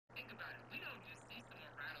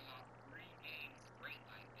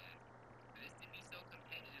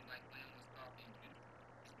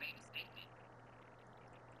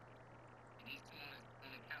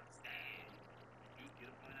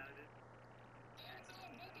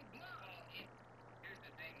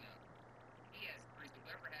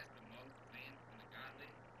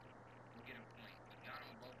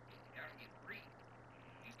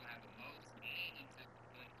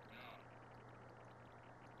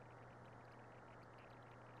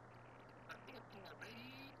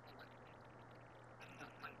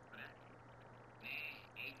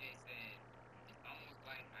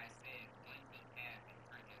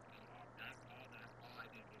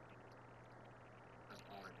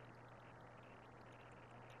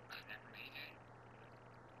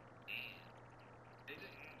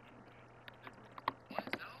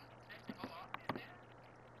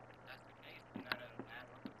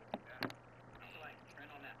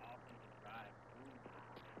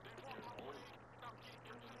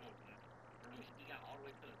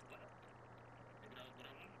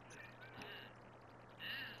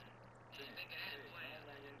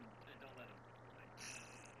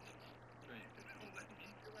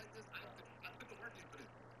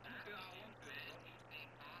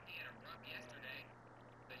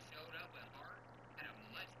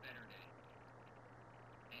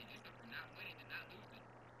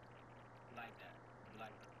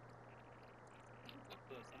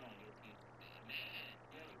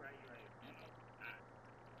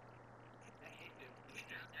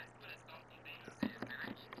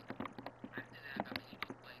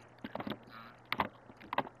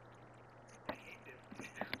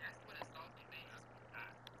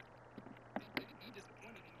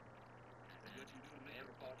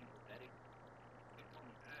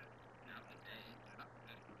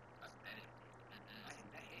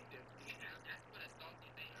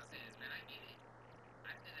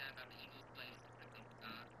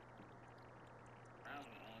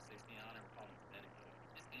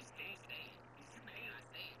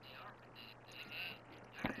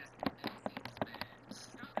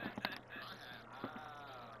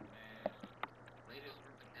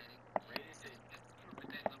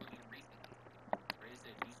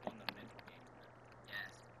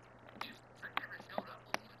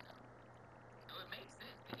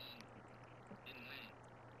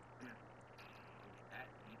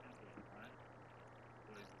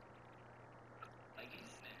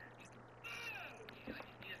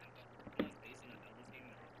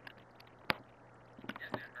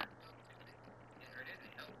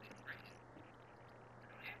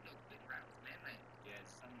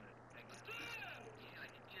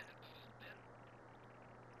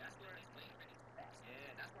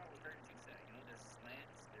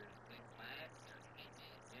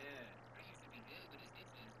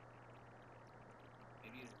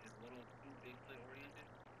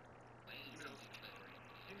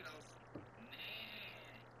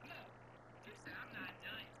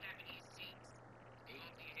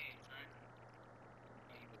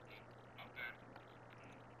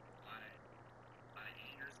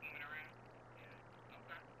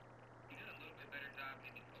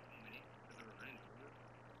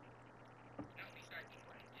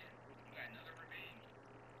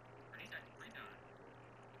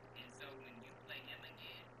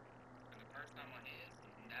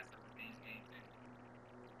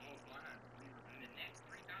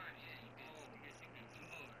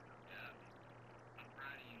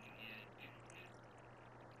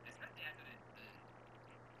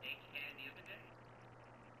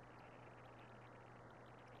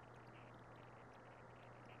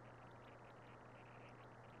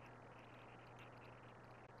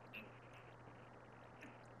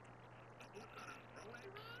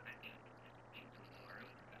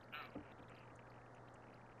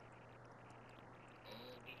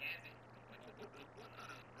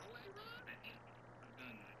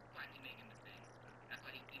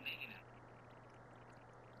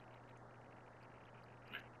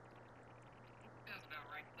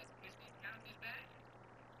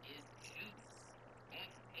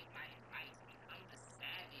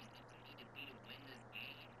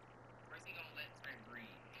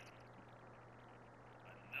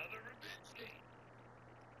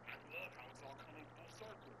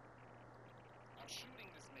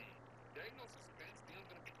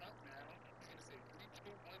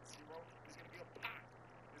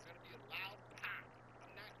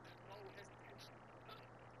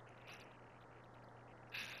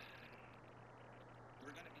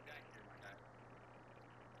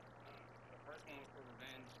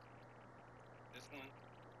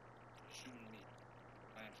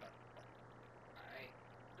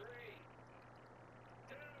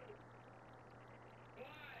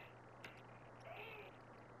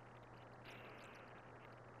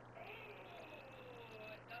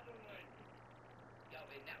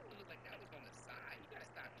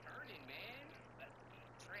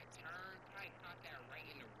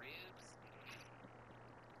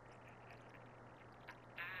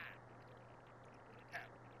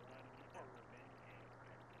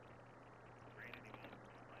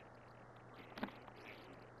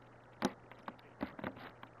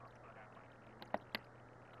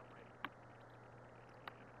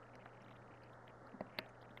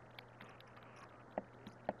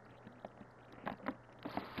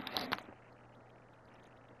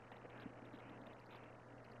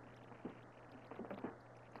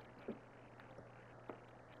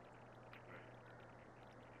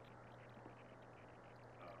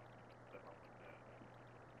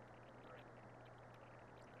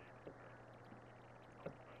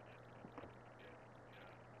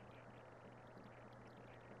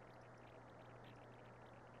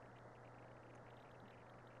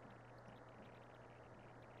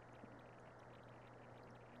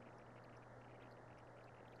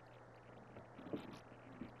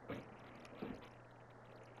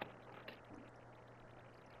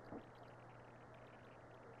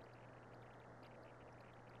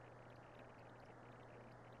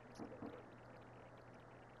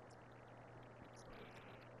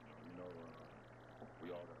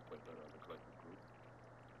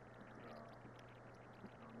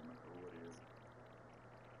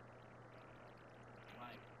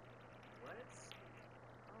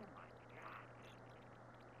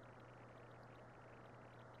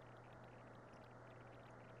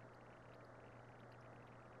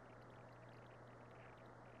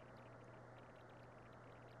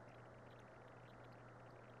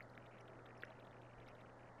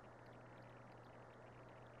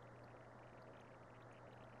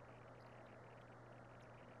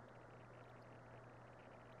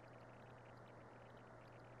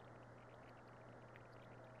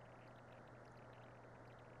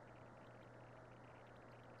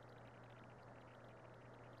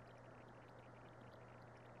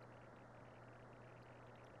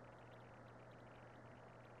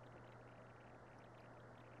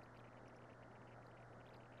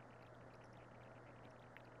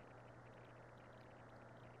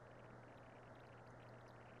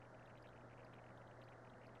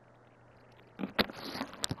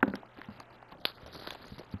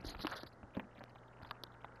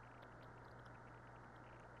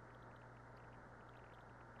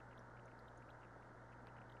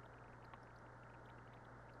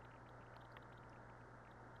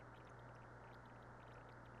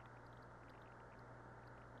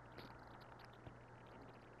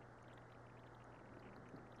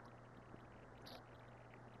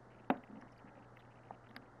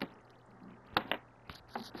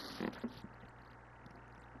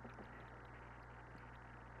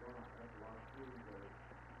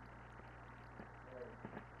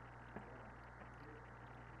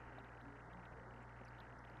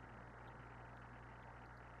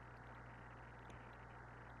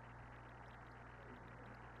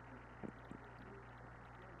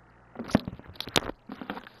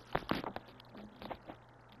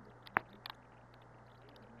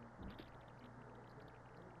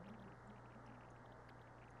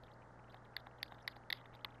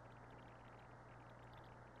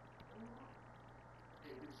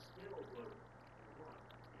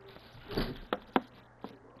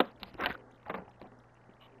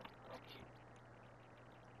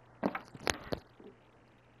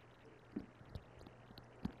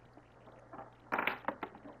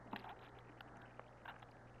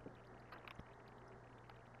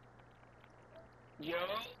Yo,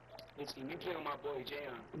 listen, you killing my boy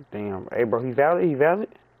Jayon. Damn. Hey, bro, he valid? He valid?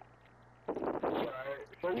 Bro,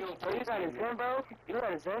 you got his gun, bro? You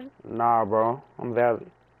got his gun? Nah, bro. I'm valid.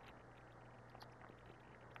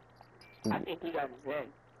 I think he got his gun.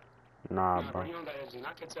 Nah, bro. You don't got his gun.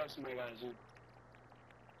 I can tell somebody got his gun.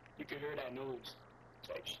 You can hear that noise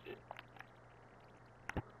type shit.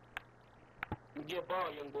 You get a ball,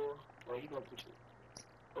 young boy. Well, he gonna put you.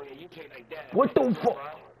 Oh, yeah, you play like that. What the fuck?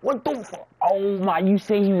 What the fuck? Oh, my. You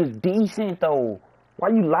say he was decent, though. Why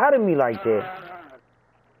you lie to me like that?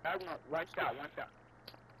 One shot.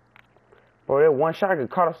 Bro, that one shot could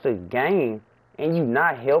cost us the game. And you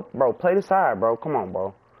not help? Bro, play the side, bro. Come on,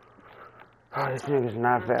 bro. Oh, this nigga's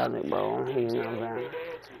not valid, bro. He's not valid.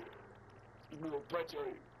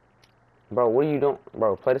 Bro, what are you doing?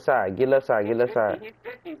 Bro, play the side. Get left side. Get left side. He's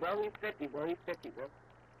 50, bro. He's 50, bro.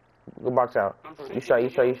 Go box out. You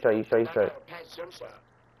straight.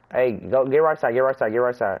 Hey, go get right side. Get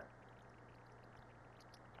right side.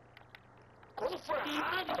 Go for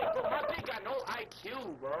bro. My thing got no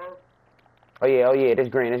IQ, bro. Oh yeah. This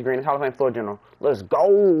green. This Hall of Fame floor general. Let's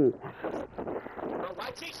go. Bro,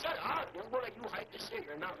 YT, shut up. You're more like you hype this shit.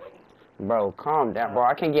 You're not like. Bro, calm down, bro.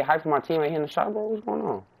 I can't get hyped for my teammate hitting the shot, bro. What's going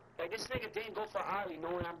on? Like, this nigga didn't go for Ollie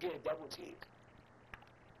knowing I'm getting double teamed.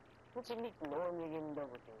 What you mean knowing you're getting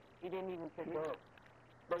double teamed? He didn't even pick up.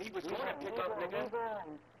 Bro, he was going to pick up, nigga.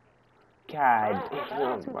 God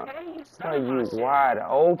damn, bro. Bro, you wide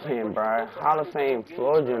open, bro. Hall of Fame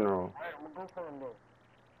floor general. Alright, I'm gonna go for him, though.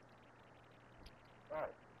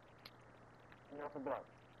 Alright. You off the block.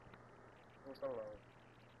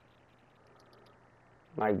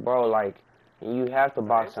 Like, bro, like, you have to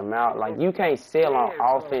box him out. Like, you can't sell on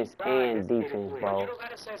offense and defense, bro. You don't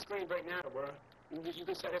gotta set screen right now, bro. You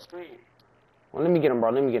can set a screen. Well, let me get him,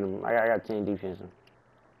 bro. I got 10 defense.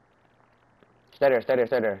 Stay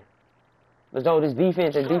there. Let's go. This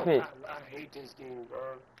defense. I hate this game,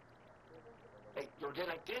 bro. Like,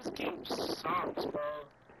 this game sucks, bro.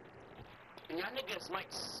 And y'all niggas, like,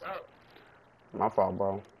 suck. My fault,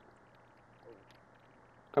 bro.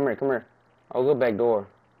 Come here. Oh, go back door.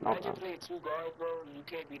 Imagine playing two guards, bro. You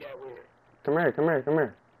can't be that weird. Come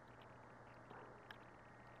here.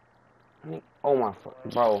 Oh my,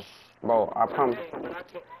 bro. I promise.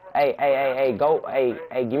 Hey, go. Hey,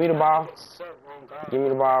 give me the ball.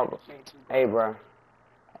 Hey, bro.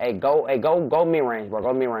 Hey, go mid range, bro.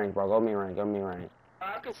 Go mid range.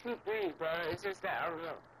 I can shoot threes, bro. It's just that I don't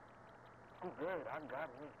know. I'm good. I got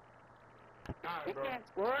it. You can't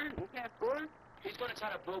score. He's gonna try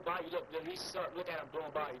to blow by you. Look at him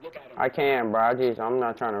blowing by you. Look at him. I can, bro. I'm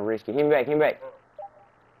not trying to risk it. Hit me back. I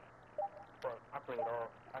played all.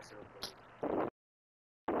 I should have played.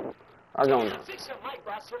 I don't know. Fix your mic,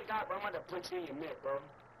 bro. I swear to God, bro. I'm gonna punch you in your mid, bro.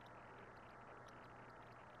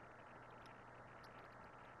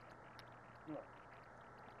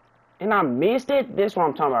 And I missed it. This is what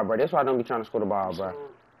I'm talking about, bro. This is why I don't be trying to score the ball, bro.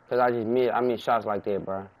 Cause I miss shots like that,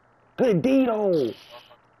 bro. Good D though.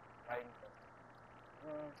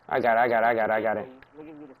 I got it.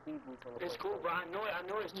 It's cool, bro. I know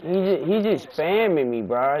it's He just spamming me,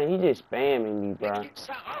 bro.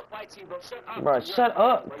 Shut up, YT, bro. Shut up. Bro, shut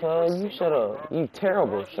up, cuz. You shut up. You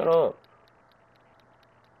terrible. Shut up.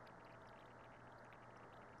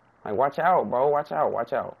 Like, watch out, bro. Watch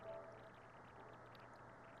out.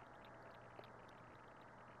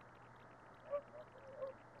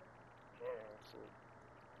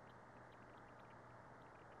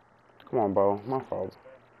 Come on, bro. My fault.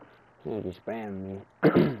 You just spamming me.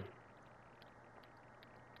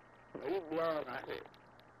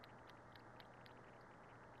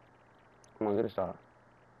 Come on, get a shot.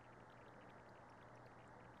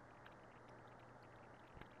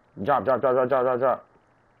 Drop. I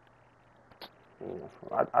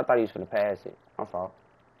thought he was gonna pass it. My fault.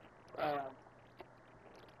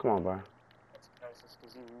 Come on, bro.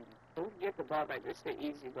 Don't get the ball back. This shit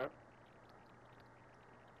easy, bro.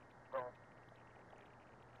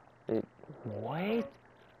 What?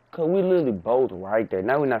 Cause we literally both right there.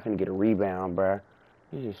 Now we're not finna get a rebound, bro.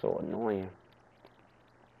 This is so annoying.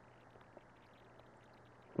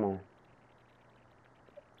 Come on.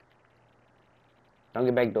 Don't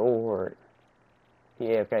get back door.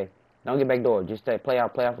 Yeah, okay. Don't get back door. Just play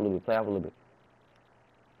off a little bit.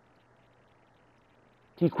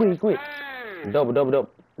 He quit. Double.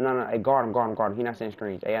 No. Hey, guard him. He not setting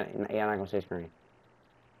screens. Hey, I'm not gonna set screen.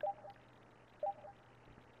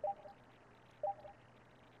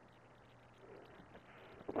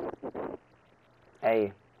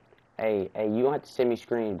 Hey, you don't have to send me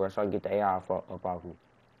screens, bro, so I can get the AI up off me.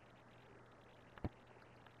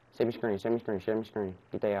 Send me screen.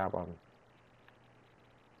 Get the AI up off me.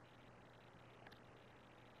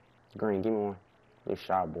 Green, give me one. Good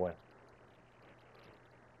shot, boy.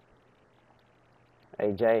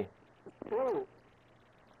 Hey, Jay. Ooh.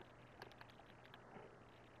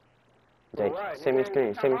 Jay, Right. send me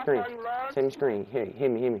screen. Send me screen. Send me screen. Hit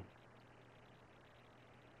me.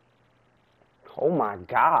 Oh, my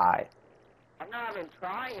God. I'm not even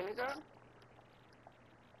trying, nigga.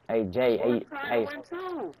 Hey, Jay.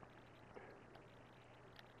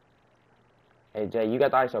 Hey, Jay, you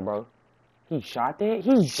got the ISO, bro. He shot that?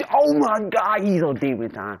 Oh, my God. He's on deep in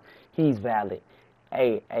time. He's valid.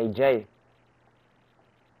 Hey, Jay.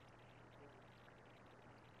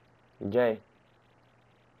 Jay.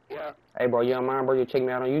 Yeah. Hey, bro, you don't mind, bro? You check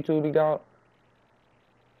me out on YouTube, big dog?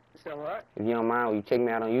 You said what? If you don't mind, will you check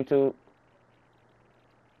me out on YouTube?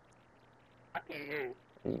 I can't hear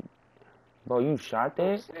you. Bro, you shot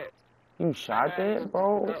that? Oh, shit. You shot that,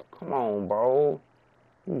 bro? Come on, bro.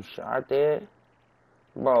 You shot that?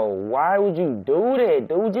 Bro, why would you do that,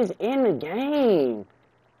 dude? Just end the game.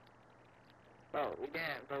 Bro, we damn,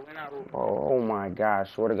 bro. We're not losing. Oh my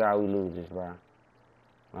gosh. Swear to God, we lose this, bro.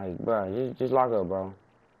 Like, bro, just lock up, bro.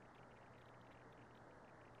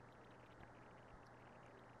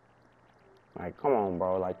 Like, come on,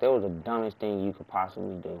 bro. Like, that was the dumbest thing you could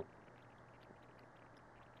possibly do.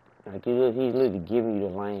 Like, he's literally giving you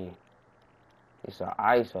the lane. It's an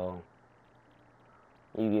ISO.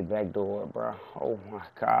 You get backdoor, bro. Oh my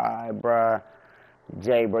God, bro.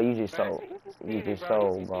 Jay, bro, you just sold. You just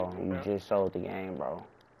sold, bro. You just sold the game, bro.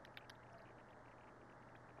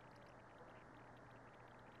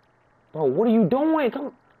 Bro, what are you doing?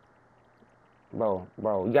 Come on.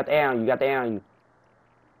 Bro, you got the air on you. You got the air on you.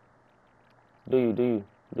 Do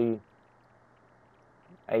you?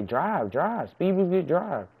 Hey, drive. Speed boost, get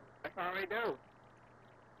drive. That's all they do.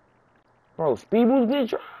 Bro, speed boost,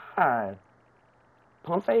 get drive.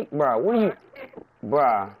 Pump fake? Bro, what are you?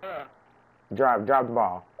 Bro. Drop the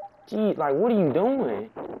ball. Jeez, like, what are you doing?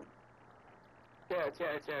 Chill.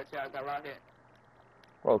 I got right here.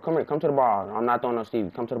 Bro, come here. Come to the ball. I'm not throwing no Stevie.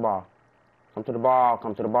 Come to the ball. Come to the ball. Cut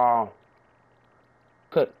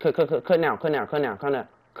now.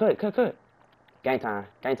 Cut. Game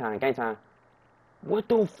time. What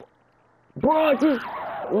the f... Bro, just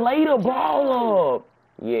lay the ball up.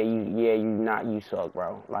 You suck,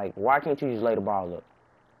 bro. Like, why can't you just lay the ball up?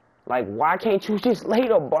 Like, why can't you just lay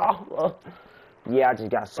the ball up? Yeah, I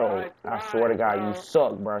just got sold. I swear to God, you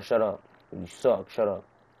suck, bro. Shut up. You suck. Shut up.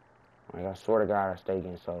 Like, I swear to God, I stay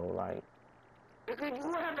getting sold. Like, because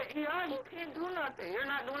you have an AI, you can't do nothing. You're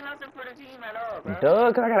not doing nothing for the team at all, bro. duh,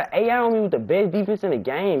 because I got an AI on me with the best defense in the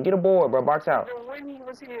game. Get a board, bro. Box out. When he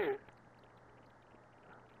was here.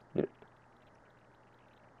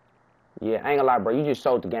 Yeah, I ain't gonna lie, bro. You just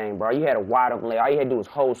sold the game, bro. You had a wide open lay. All you had to do was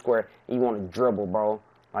hold square, and you want to dribble, bro.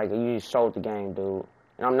 Like, you just sold the game, dude.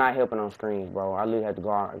 And I'm not helping on screens, bro. I literally had to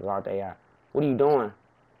guard the AI. What are you doing?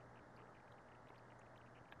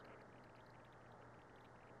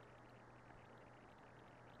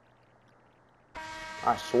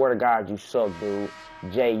 I swear to God, you suck, dude.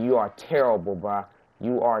 Jay, you are terrible, bro.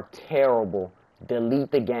 You are terrible.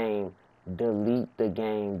 Delete the game. Delete the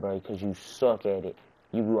game, bro, because you suck at it.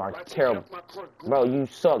 You are terrible. Bro, you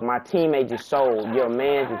suck. My teammate just sold. Your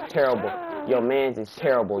man's is terrible. Your man's is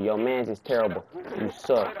terrible. You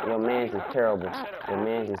suck. Your man's is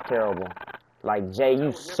terrible. Like, Jay,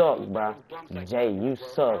 you suck, bro. Jay, you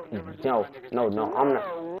suck. No, I'm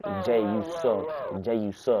not. Jay, you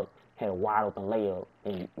suck. Had a wide open layup,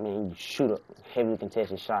 and man, you shoot a heavily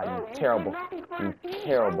contested shot. You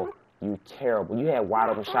terrible. You had wide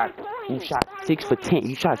open shot. You shot 6 for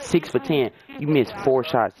 10. You missed 4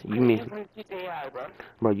 shots.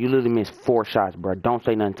 Bro, you literally missed 4 shots, bro. Don't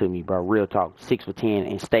say nothing to me, bro. Real talk. 6 for 10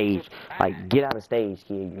 and stage. Like, get out of stage,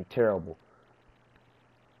 kid. You terrible.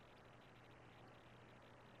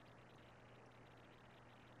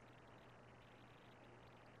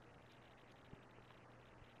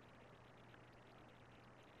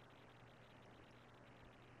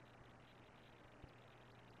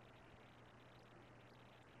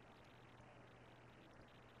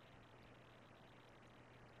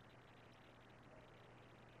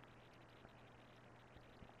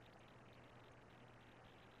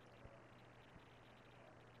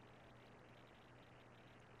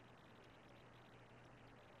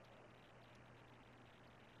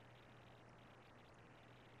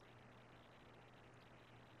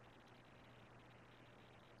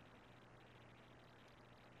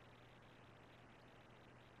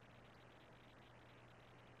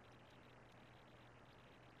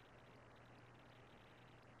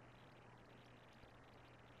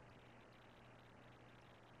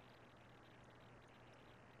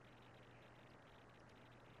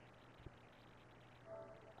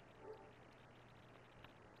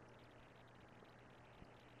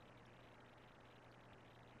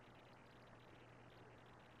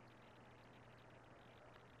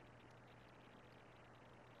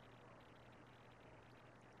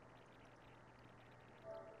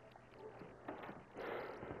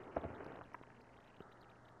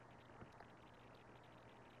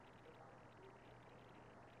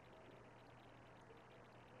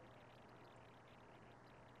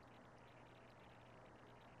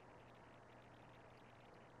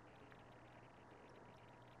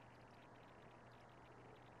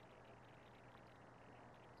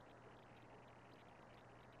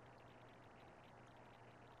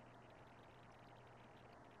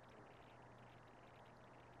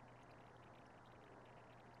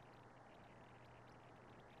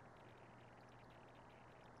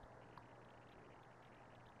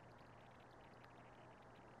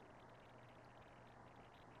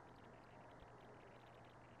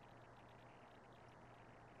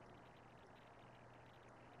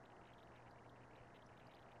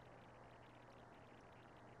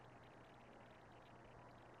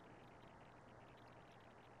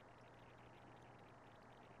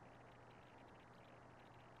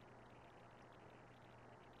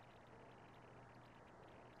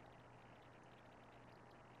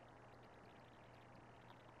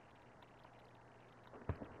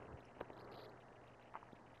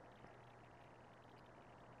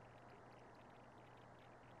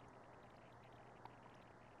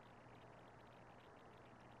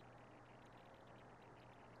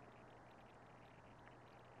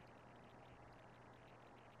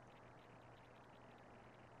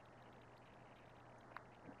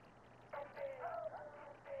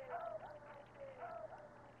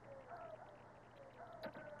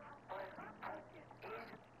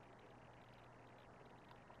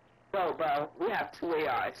 go, bro. We have 2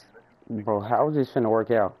 AIs. Bro, how is this finna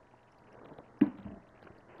work out?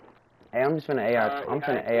 Hey, I'm just finna AI. I'm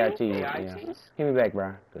finna AIT you. Yeah. Hit me back,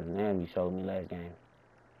 bro. Cause man, you showed me last game.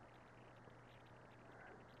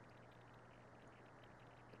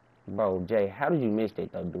 Bro, Jay, how did you miss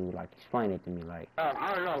that though, dude? Like, explain it to me, like.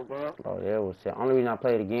 I don't know, bro. Bro, that was the only reason I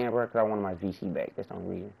played again, bro, cause I wanted my VC back. That's the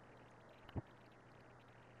only reason.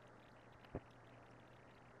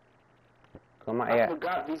 Cause my AI. I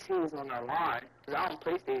forgot VC was on the line. Cause I don't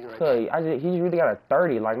play stage like Cause he really got a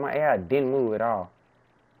 30. Like my AI didn't move at all.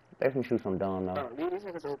 They can shoot some dumb though. Leave these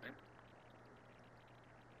niggas open.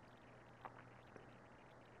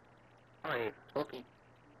 Alright, okay.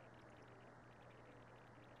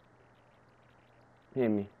 Hit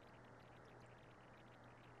me.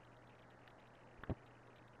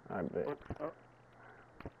 I bet. What the fuck?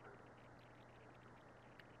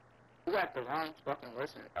 You got the wrong fucking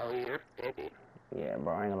listen. Oh, you're 50. Yeah,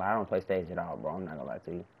 bro, I ain't gonna lie. I don't play stage at all, bro. I'm not gonna lie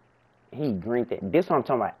to you. He grinked it. This what I'm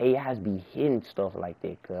talking about. AIs be hitting stuff like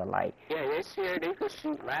that, cause like. Yeah, this year they could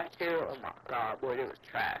shoot. Last year, oh my god, boy, it was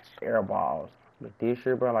trash. Air balls. But this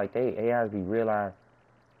year, bro, like they AIs be realized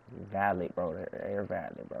valid, bro. They're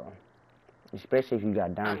valid, bro. Especially if you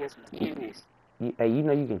got down. Hey, you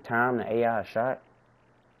know you can time the AI shot.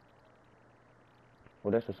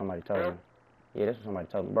 Well, that's what somebody told me. Yeah, that's what somebody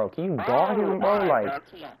told me, bro. Can you guard him, bro? Like,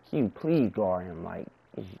 can you please guard him? Like,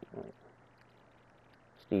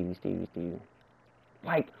 Stevie.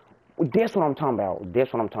 Like, that's what I'm talking about.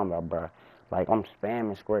 That's what I'm talking about, bro. Like, I'm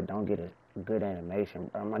spamming squirt, don't get a good animation,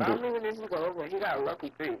 bro. I'm leaving this nigga over. He got a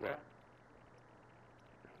lucky 3, bro.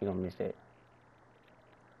 You gonna miss that.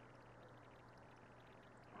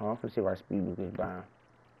 Hold on, I'm finna see where I speed boost is by.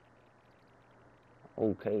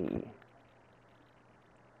 Okay.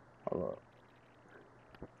 Hold up.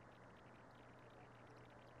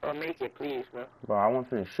 Oh, make it, please, bro. Bro, I wasn't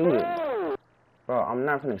finna shoot it. Bro, I'm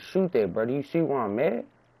not finna shoot that, bro. Do you see where I'm at?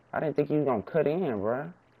 I didn't think you was gonna cut in,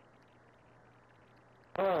 bro.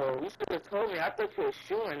 Oh, you should have told me. I thought you were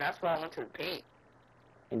shooting. That's why I went to the paint.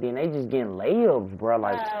 And then they just getting layups, bro.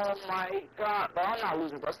 Like. Oh my god, bro. I'm not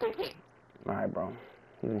losing, bro. Stay paint. Alright, bro.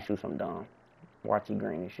 You gonna shoot some dumb. Watch you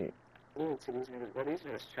green and shit. Ooh, to these niggas, bro. These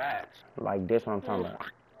niggas trash. Like, this what I'm talking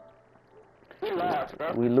about. We lost,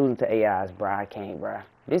 bro. We losing to AIs, bro. I can't, bro.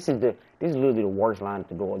 This is literally the worst line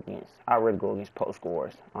to go against. I'd rather go against post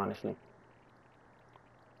scorers, honestly.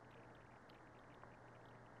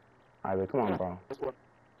 Alright, but come on, bro.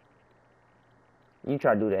 You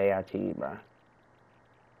try to do the AIT, bro.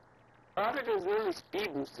 I think there's really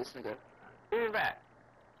speed boost this nigga. Give it back.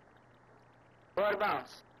 Go out of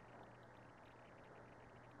bounds.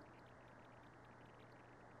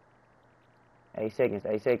 8 seconds.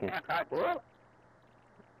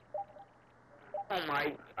 Oh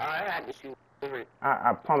my, I had to shoot.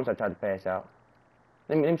 I promise I tried to pass out.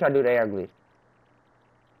 Let me try to do the air glitch.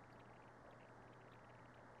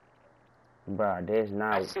 Bro, that's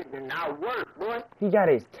not. That shit did not work, boy. He got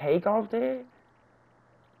his takeoff there?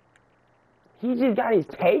 He just got his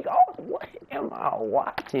takeoff? What am I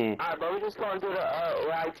watching? Alright, bro, we just gonna do the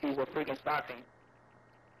OIT with freaking stopping.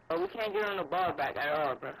 But we can't get on the ball back at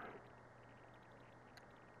all, bro.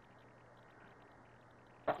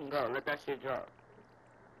 Fucking go, let that shit drop.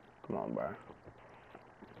 Come on, bro.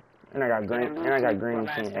 And I got green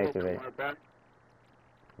machine activated.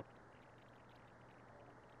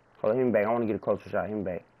 Hold on, hit me back. I want to get a closer shot. Hit me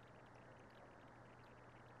back.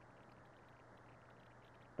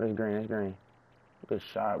 That's green. Good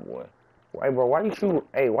shot, boy. Hey, bro, why you shoot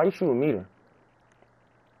a meter?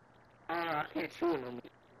 I can't shoot no meter.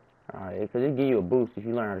 Alright, because it give you a boost if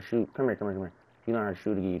you learn how to shoot. Come here. If you learn how to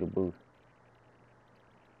shoot, it give you the boost.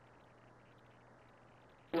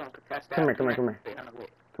 Come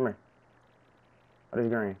here. Oh, this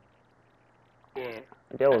green. Yeah.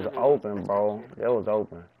 That was open, bro. That was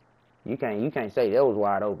open. You can't say that was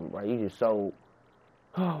wide open, bro. You just so.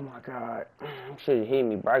 Oh my god. Should have hit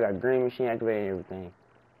me, bro. I got green machine activated and everything.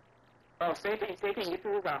 Oh, stay ping. Get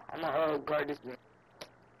through the I'm gonna guard this man.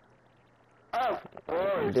 Oh,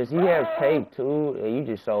 boy. Does he have tape too? Yeah, you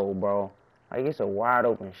just so, bro. Like, it's a wide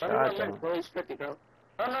open shot, though. Bro, he's 50, bro.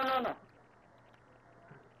 Oh, no.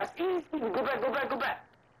 That's easy. Go back.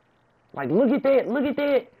 Like, look at that.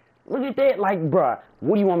 Like, bruh,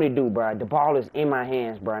 what do you want me to do, bruh? The ball is in my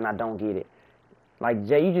hands, bruh, and I don't get it. Like,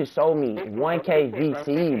 Jay, you just sold me 1K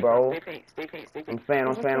VC, bro. Stay paint. I'm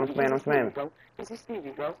spamming. This is Stevie,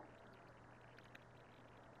 bro.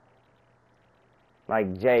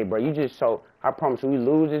 Like, Jay, bro, you just sold. I promise you, we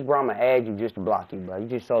lose this, bro, I'm gonna add you just to block you, bro. You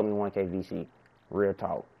just sold me 1K VC. Real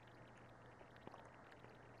talk.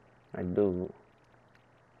 Like, dude.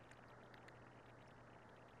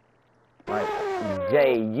 Like,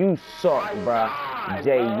 Jay, you suck, bruh.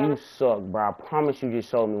 Jay, you suck, bruh. I promise you just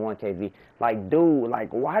showed me 1KV. Like, dude, like,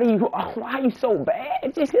 why are you so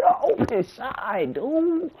bad? Just hit an open shot,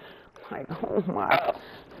 dude. Like, oh my,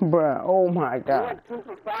 bruh, oh my God. You went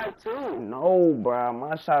 2 for 5 too. No, bruh,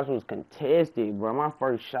 my shots was contested, bruh. My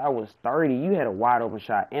first shot was 30. You had a wide open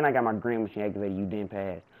shot, and I got my green machine activated. You didn't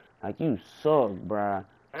pass. Like, you suck, bruh.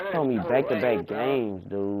 Told me back-to-back games,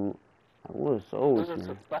 dude. Like, what's so with Those are you?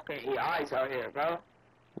 some fucking EIs out here, bro.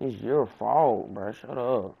 It's your fault, bruh. Shut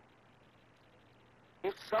up.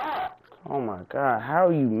 You suck. Oh my God, how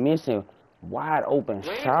are you missing wide open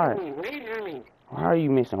shots? Wait for me. Why are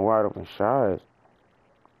you missing wide open shots?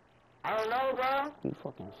 I don't know, bro. You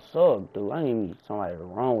fucking suck, dude. I need somebody to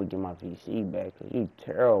run with get my PC back, cause you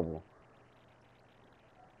terrible.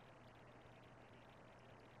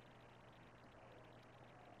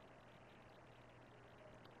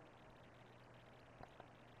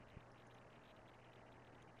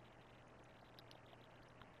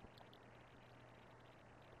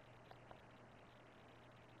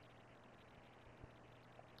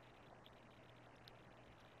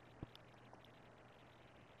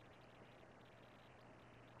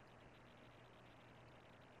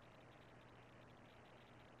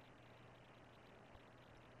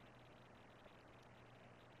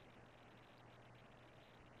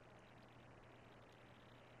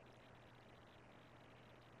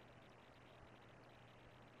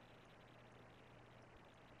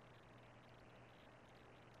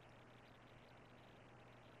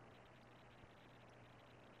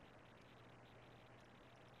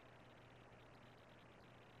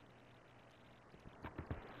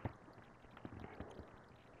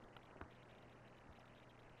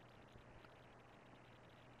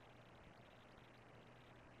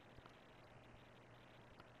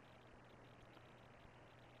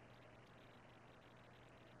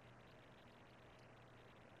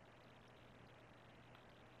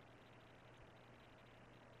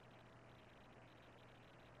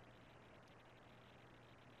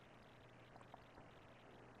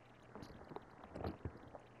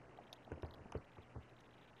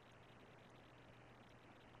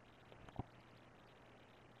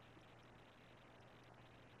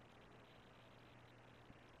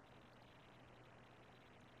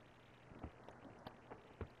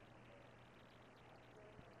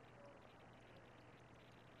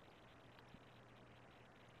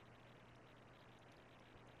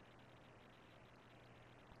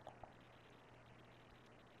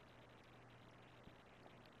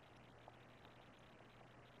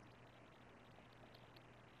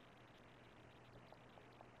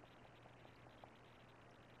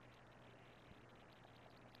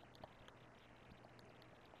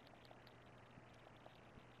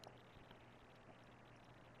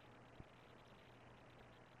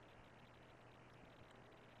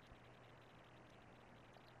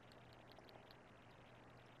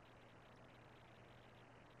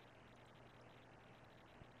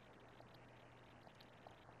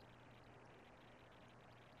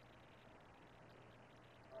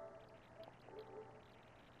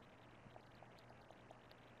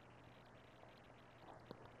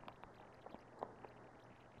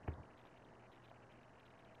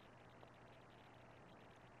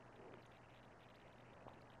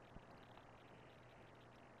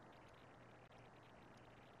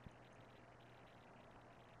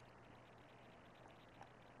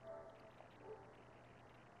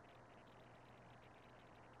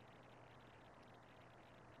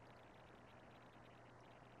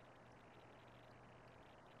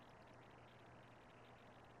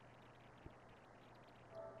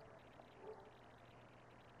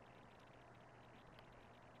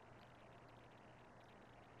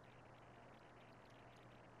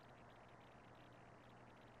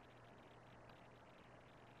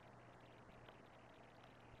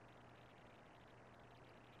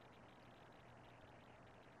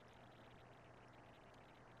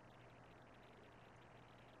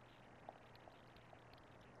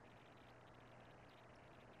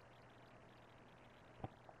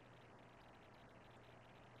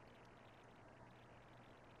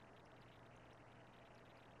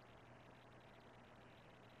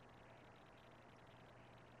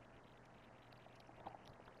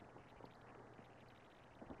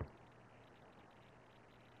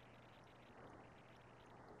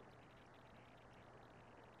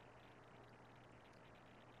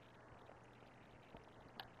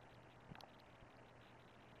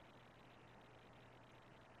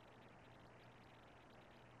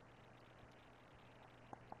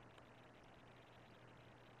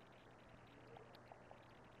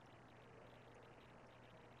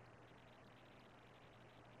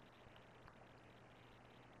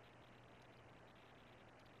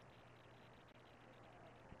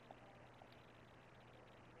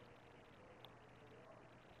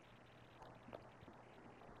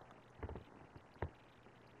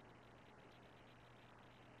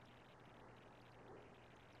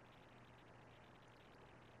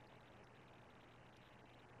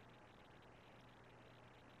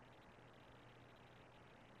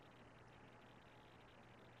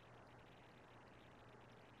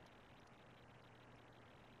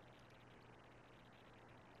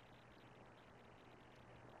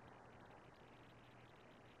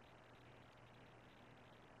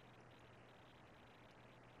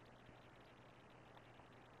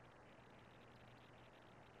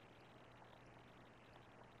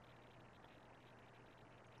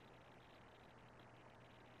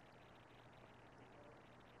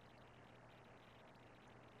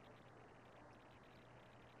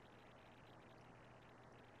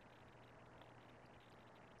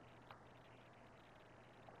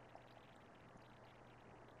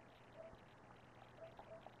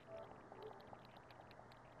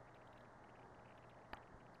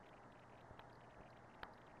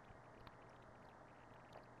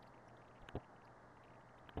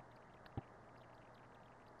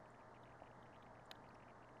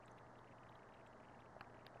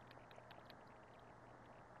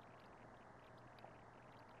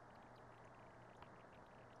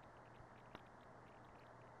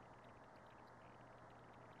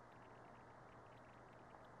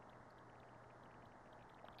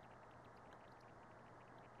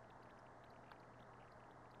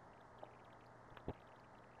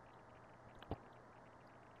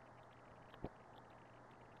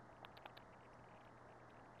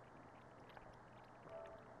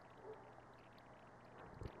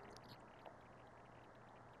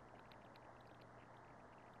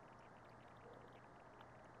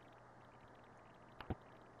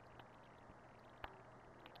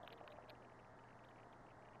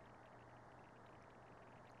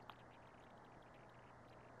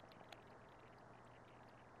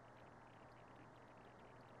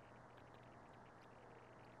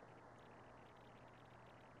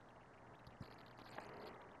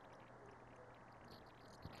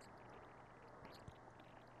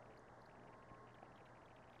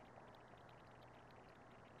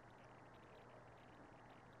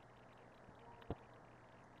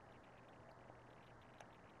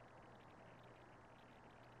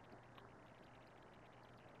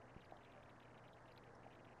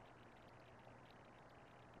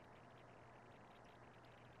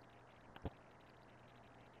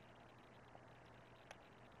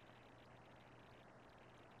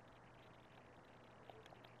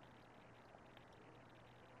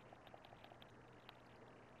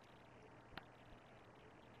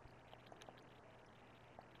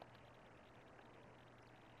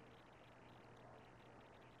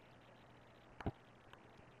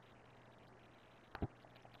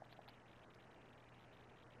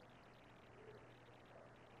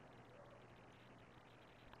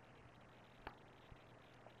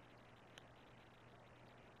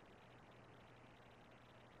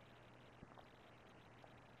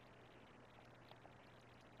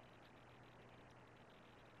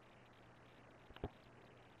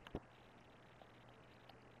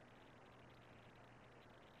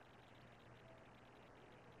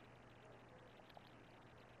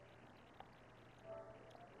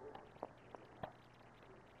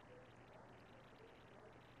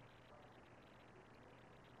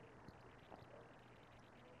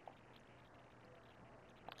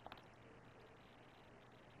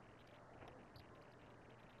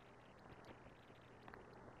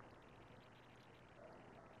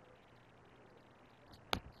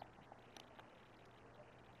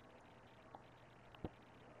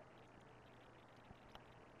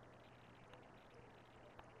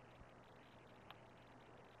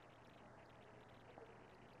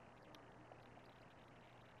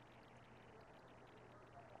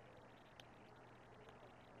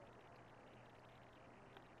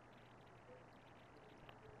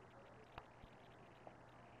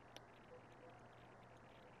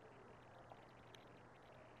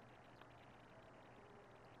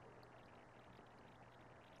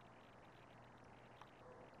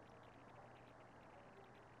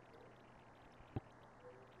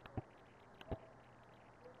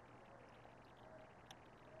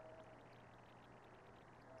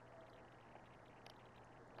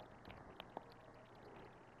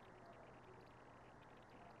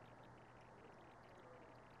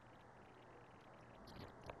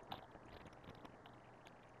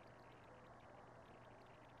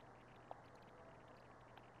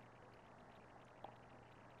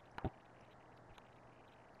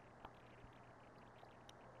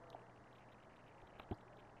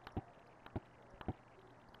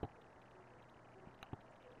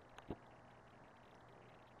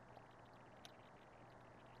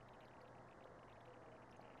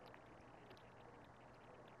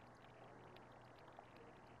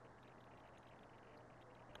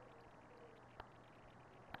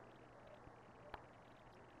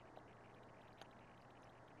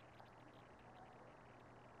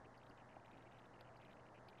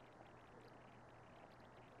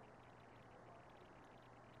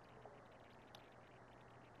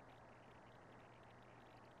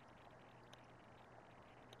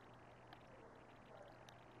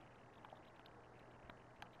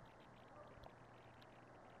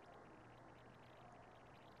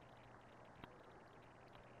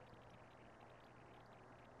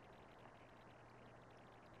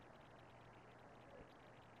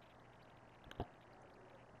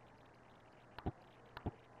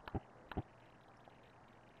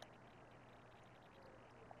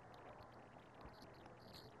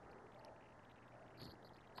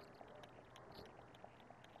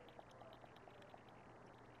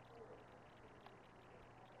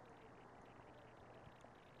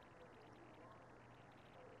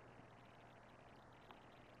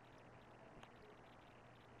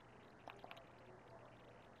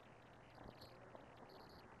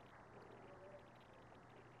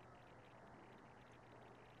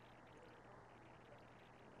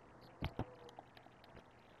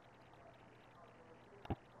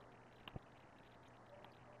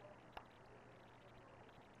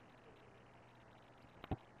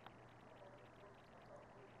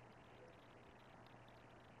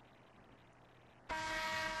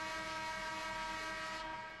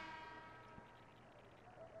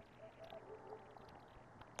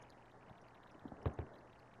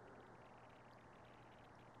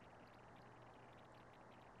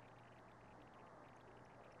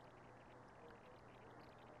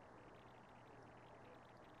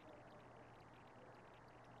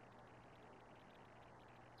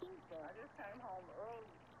 I just came home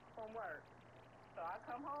early from work. So I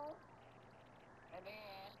come home, and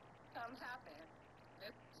then something happened.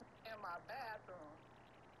 This in my bathroom.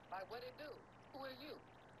 Like, what it do? Who are you?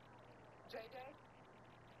 JJ?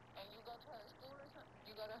 And you go to her school or something?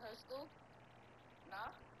 You go to her school?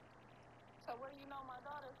 Nah? So where do you know my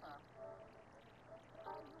daughter from?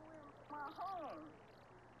 How you in my home?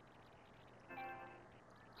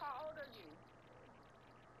 How old are you?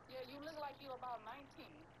 Yeah, you look like you about 19.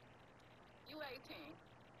 You 18.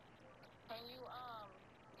 Can you,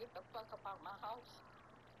 get the fuck up out my house?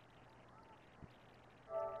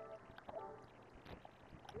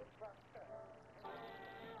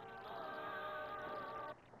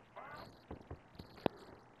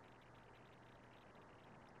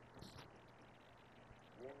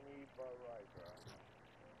 Give me for right, bro.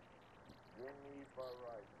 Give me for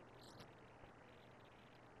right.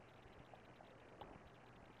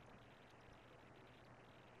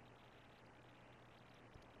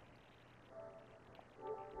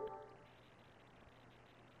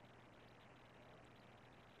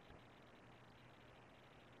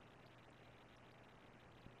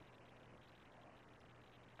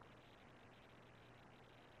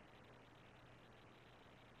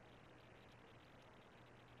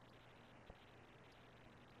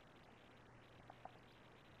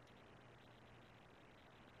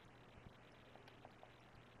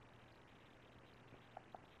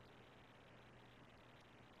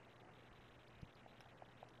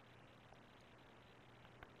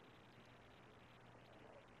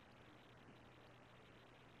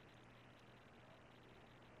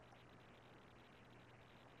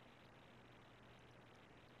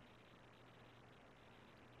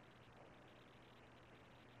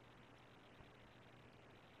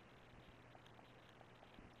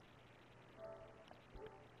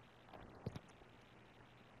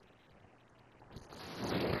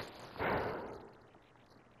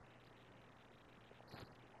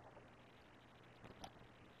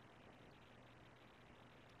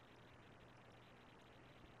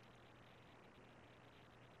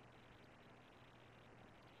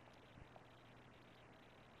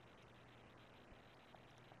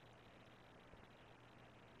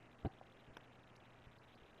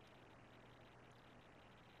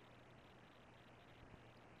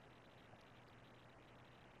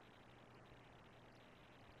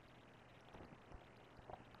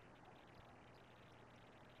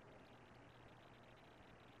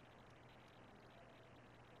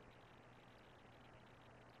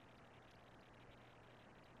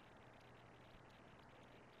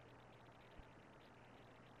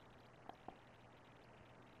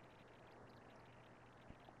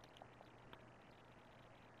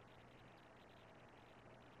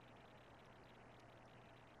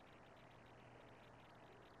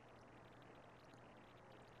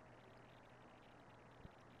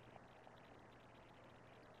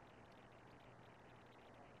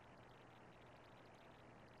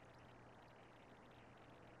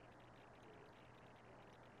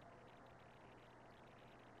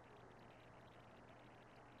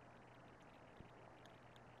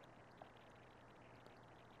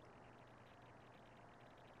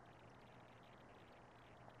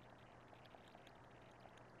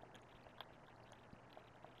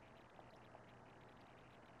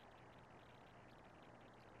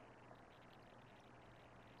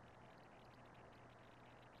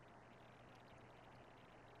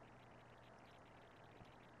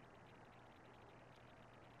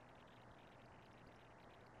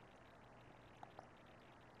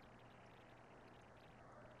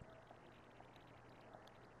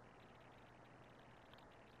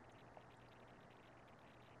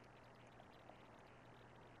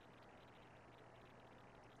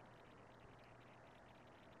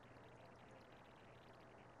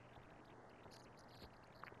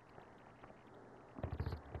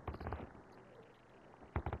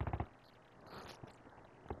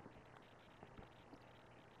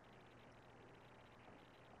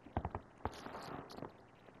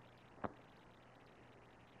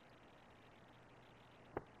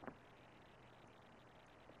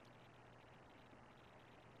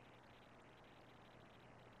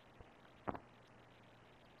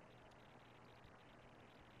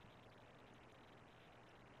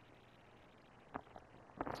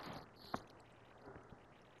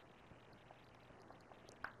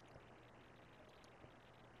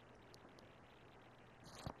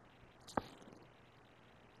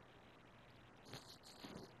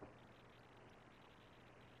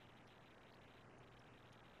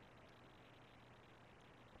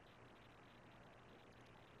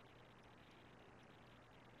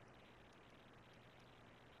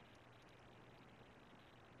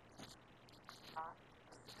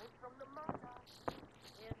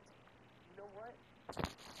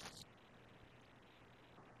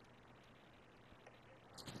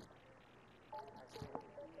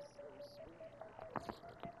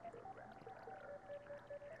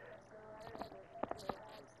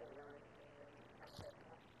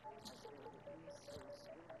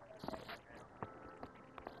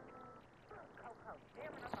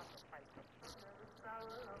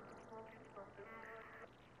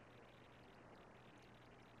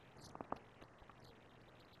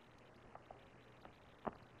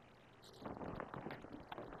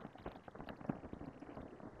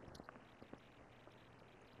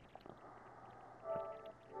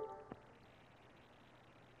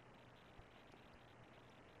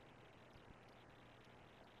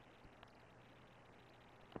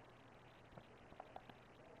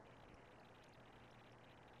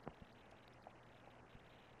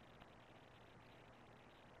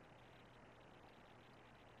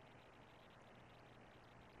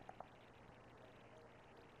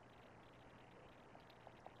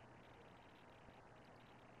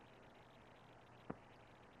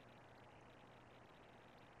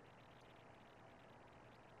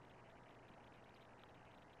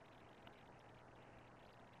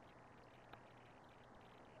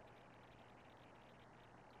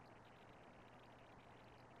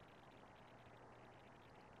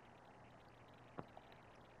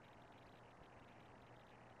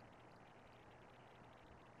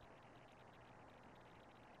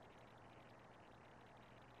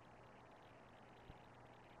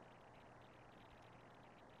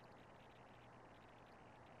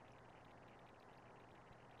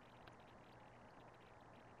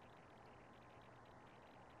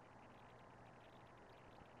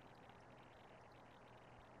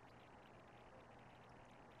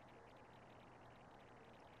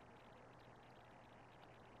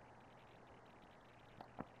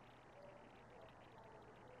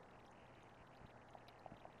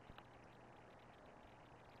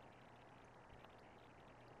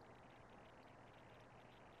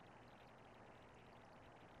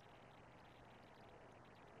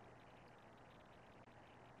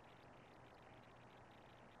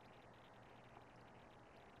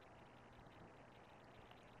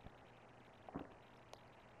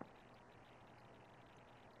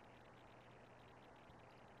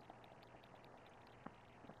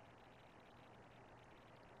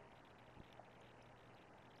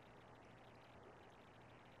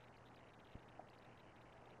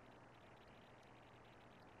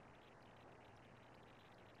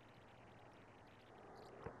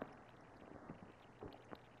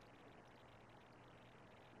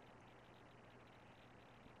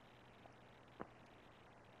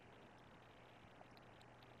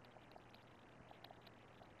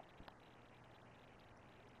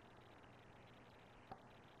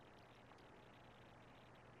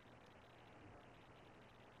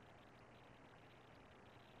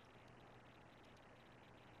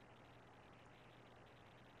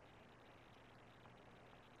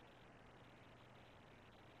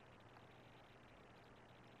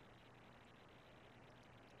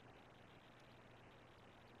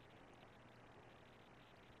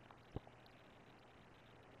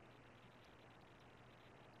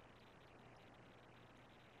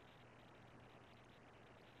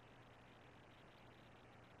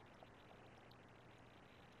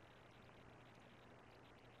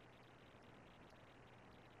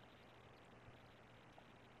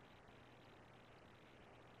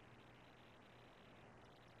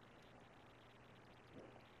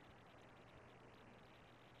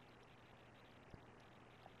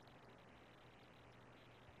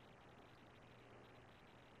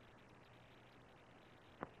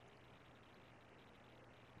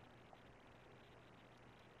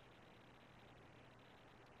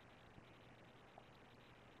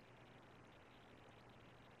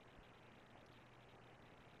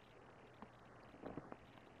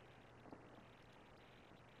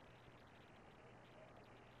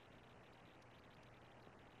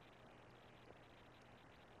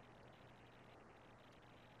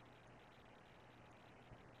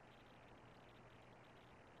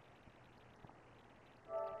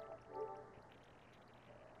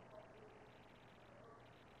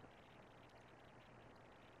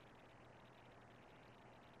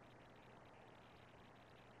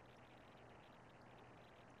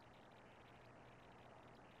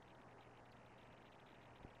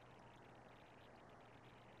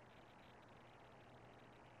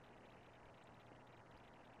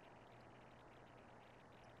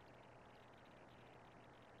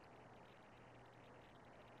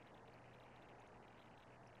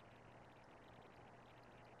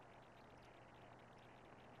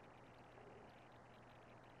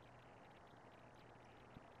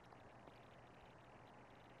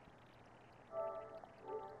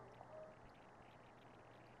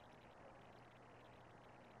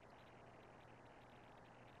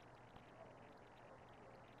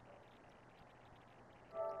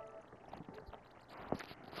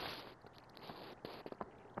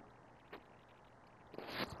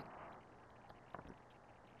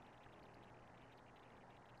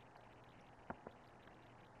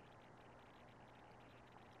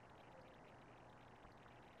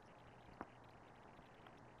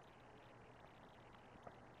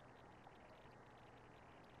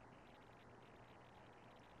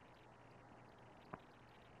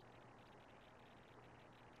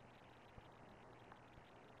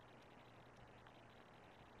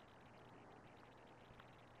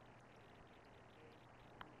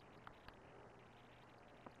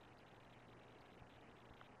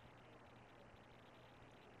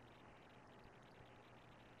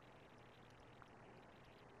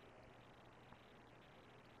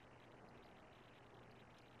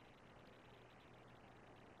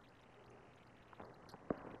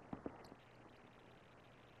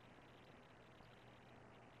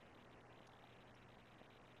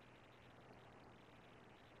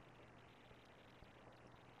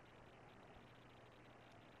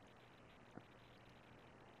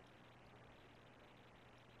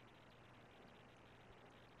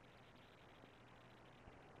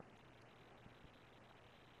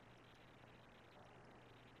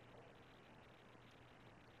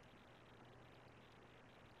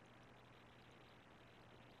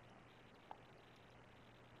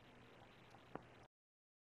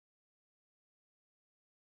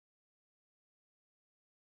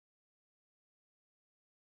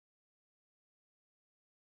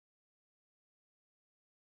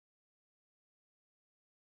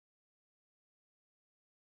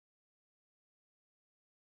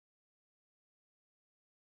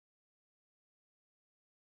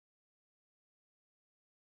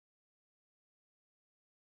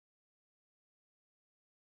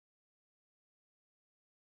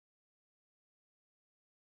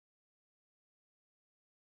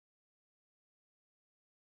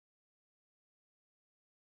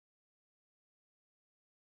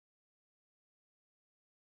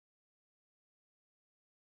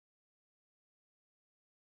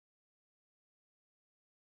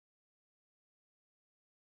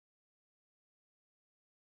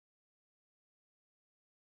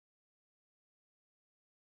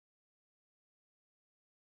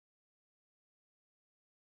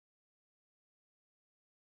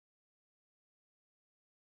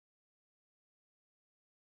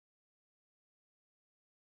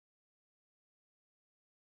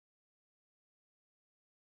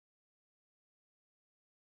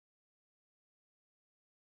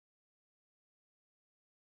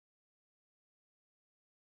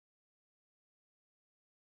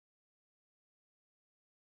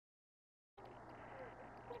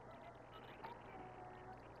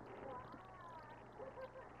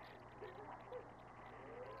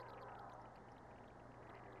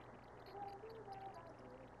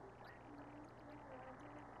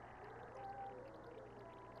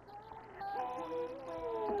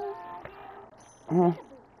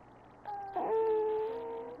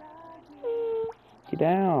 Get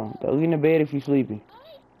down. Go get in the bed if you sleepy.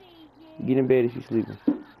 Get in bed if you sleepy.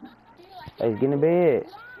 Hey, get in the bed.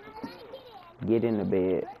 Get in the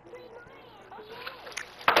bed.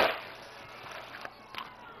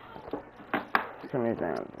 Come here,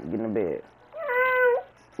 down. Get in the bed.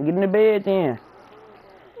 Get in the bed then.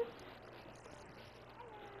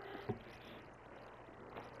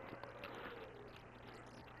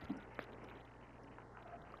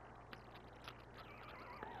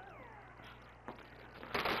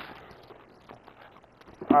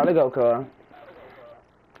 Alright, let's go, cuz.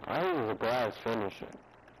 I was a glass finisher.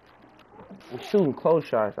 I'm shooting close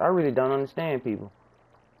shots. I really don't understand people.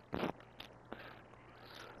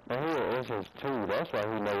 And he was SS too. That's why he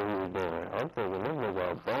knew what he was doing. I'm thinking this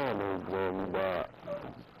nigga a bomb is blowing me back.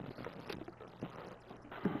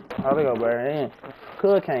 Oh, they go, bro. Then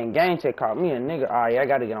Cuz can't game check caught me a nigga. Oh, yeah, I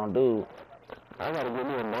gotta get on dude. I gotta get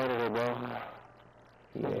me a monitor, bro.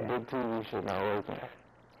 Yeah. This big TV shit not working.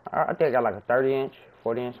 I think I got like a 30-inch,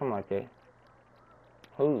 40-inch, something like that.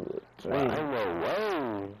 Ooh, Ain't no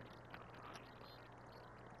way.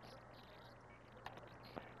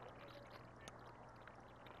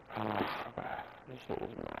 This shit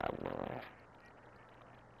is mad, boy.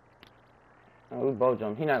 Oh, we both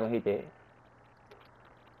jump. He not gonna hit that.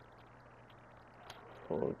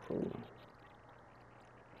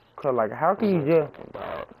 Cause like, how can you just?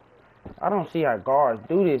 I don't see how guards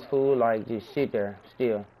do this, fool. Like, just sit there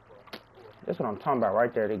still. That's what I'm talking about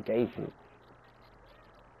right there. They gate you.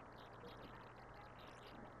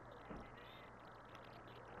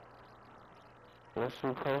 What's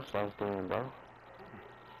some close like doing, bro?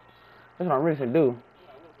 That's what I'm really gonna do.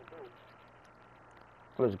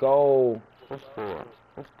 Let's go. What's for?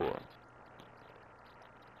 What's for?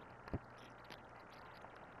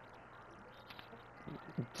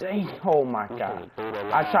 Dang, oh my god.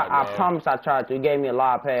 I promise I tried to. He gave me a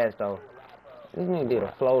live pass though. This nigga did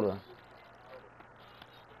a floater.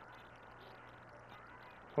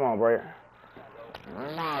 Come on, bro.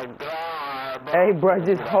 Oh my god, bro. Hey, bro,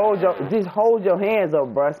 just hold your hands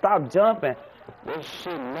up, bro. Stop jumping. This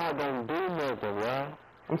shit not gonna do nothing, bro.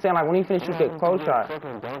 I'm saying, like, when he finish shoot that close shot.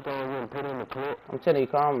 Fucking dunk on you and put in the clip. I'm telling you,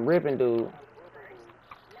 cuz I'm ripping, dude.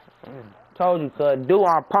 Told you, cuz. Dude,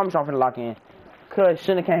 I promise I'm finna lock in. Cuz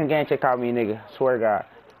shouldn't have came game check out me, nigga. Swear to God.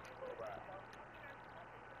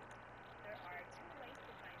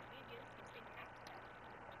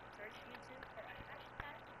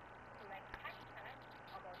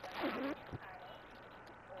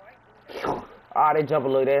 Ah, they jump a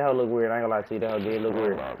little. That hoe look weird. I ain't gonna lie to you. That hoe did look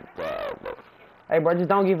weird. Hey, bro, just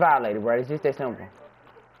don't get violated, bro. It's just that simple.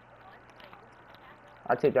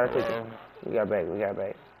 I tipped you. We got back.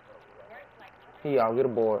 Here, y'all, get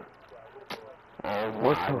aboard. Oh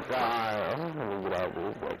my god. I'm gonna get out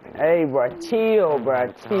of this. Hey, bro, chill,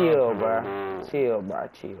 bro. Chill,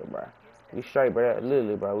 bro. We straight, bro.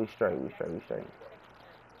 Literally, bro. We straight.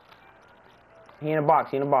 He in the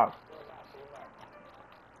box.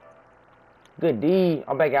 Good D.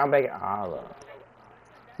 I'm back out. Ah, bro.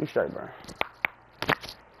 We straight, bro.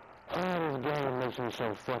 Oh, this game makes me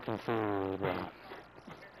so fucking fool, bro.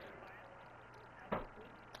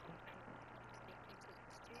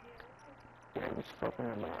 Yeah, it's fucking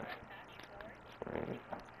annoying.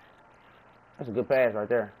 That's a good pass right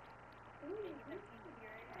there.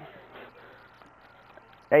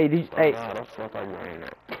 Hey, hey. Wow, that's fuck like rain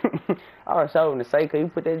up. I was showing to say, could you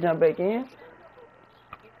put that jump back in?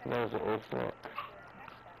 That was an old fuck.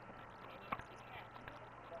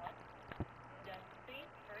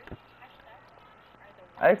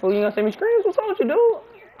 Hey, fool, you gonna send me screens? What's wrong with you, dude?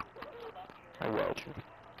 I got you.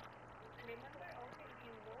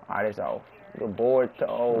 Alright, it's off. The board to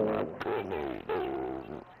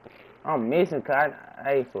I'm missing, cuz.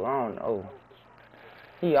 Hey, fool, I don't know.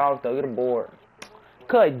 He off, though. Get a board.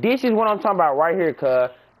 Cuz, this is what I'm talking about right here, cuz.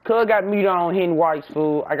 Cuz got meter on hitting whites,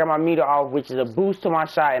 fool. I got my meter off, which is a boost to my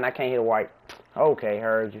shot, and I can't hit a white. Okay,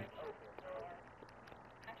 heard you.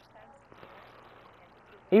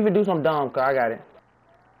 Even do some dumb, cuz. I got it.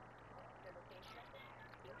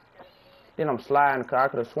 Then I'm sliding, cuz I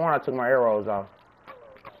could have sworn I took my arrows off.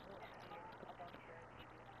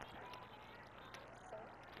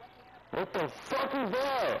 What the fuck is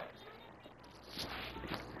that?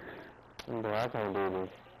 Bro, I can't do this.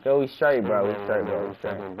 Yo, we straight, bro. We straight.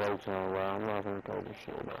 Fucking breaks on, bro. I'm not gonna play this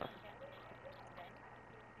shit, bro.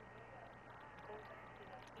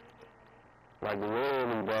 Like,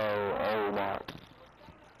 really, bro. Oh, my.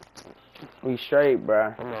 We straight,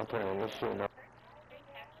 bro. I'm not playing this shit, bro.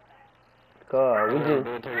 Cuz, we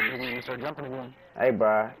just... Start jumping again. Hey,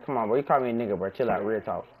 bro. Come on, bro. You call me a nigga, bro. Chill out. Real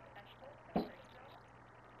talk.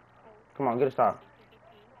 Come on, get a stop.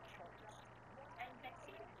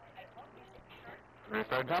 Man,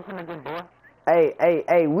 start jumping again, boy.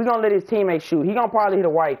 Hey, we gonna let his teammate shoot. He gonna probably hit a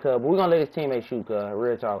white cub, but we gonna let his teammate shoot, cuz.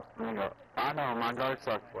 Real talk. I know, my guard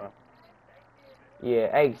sucks, bro.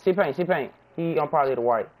 Yeah, hey, C-Paint. He gonna probably hit a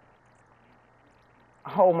white.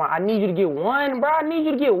 Oh my, I need you to get one, bro. I need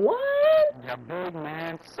you to get one. The big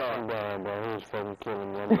man sucks. Bro. He was fucking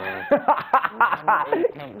killing me, man.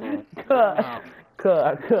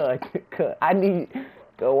 Cut. I need.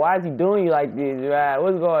 Why is he doing you like this, man?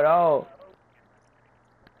 What's going on?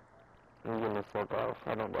 I'm getting the fuck off.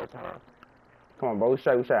 I don't got time. Come on, bro. We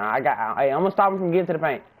straight. Hey, I'm gonna stop him from getting to the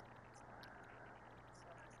paint.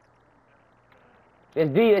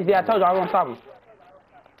 It's D. I told you I was gonna stop him.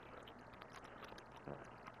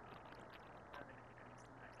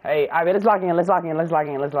 Hey, I mean, let's lock in.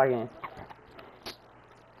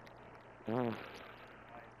 Mm.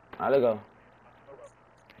 Alright, let's go.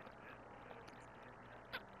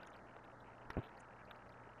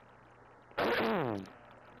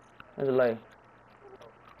 There's a lay.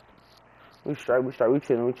 We straight. We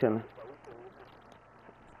chilling.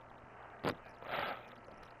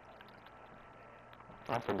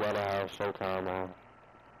 I forgot I have Showtime on.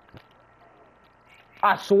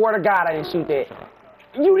 I swear to God I didn't shoot that.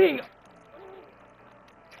 You didn't.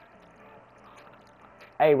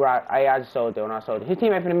 Hey, bro. Hey, I just sold that when I sold it. His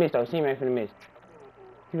teammate finna miss, though. He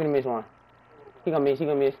finna miss one. He gonna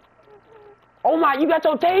miss. Oh, my. You got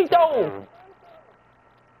your tape, though.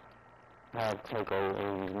 I have take over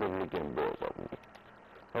and he's literally getting balls up me.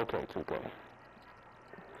 Okay, 2K.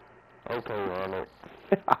 Okay, Ronald.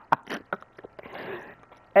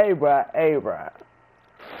 Hey, bro.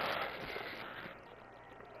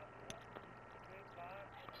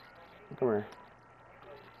 Come here.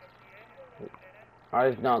 Alright,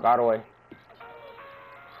 let's dunk all the way.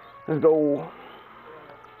 Let's go.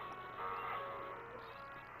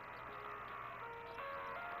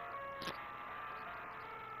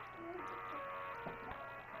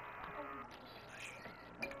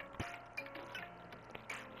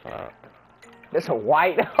 That's a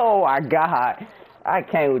white. Oh my God. I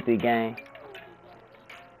came with the game.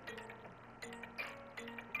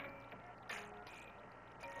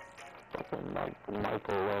 Fucking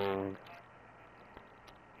microwave.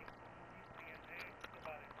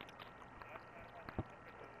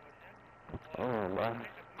 Oh, bro.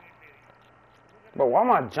 But why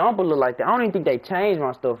my jumper look like that? I don't even think they changed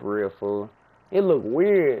my stuff for real, fool. It look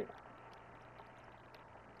weird.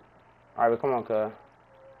 Alright, but come on, cuz.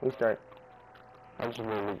 We straight. I just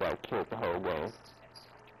really got killed the whole game.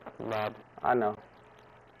 Nah. I know.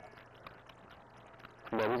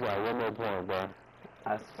 No, we got one more point, bro.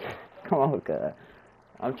 Come on, cuz.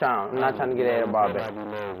 I'm not trying to get at the ball back.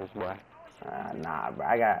 Nah, bro.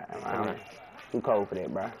 I'm too cold for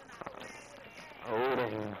that, bro.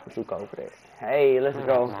 I'm too cold for that. Hey, let's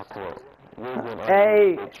go.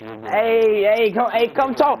 Hey,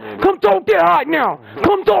 come talk that hot now.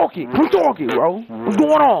 Come talking, bro.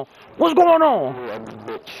 What's going on?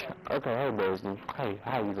 Okay, hey, Busy. Hey,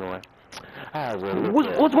 how you doing?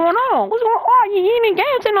 What's going on? You ain't in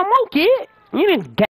games no more, kid. You ain't in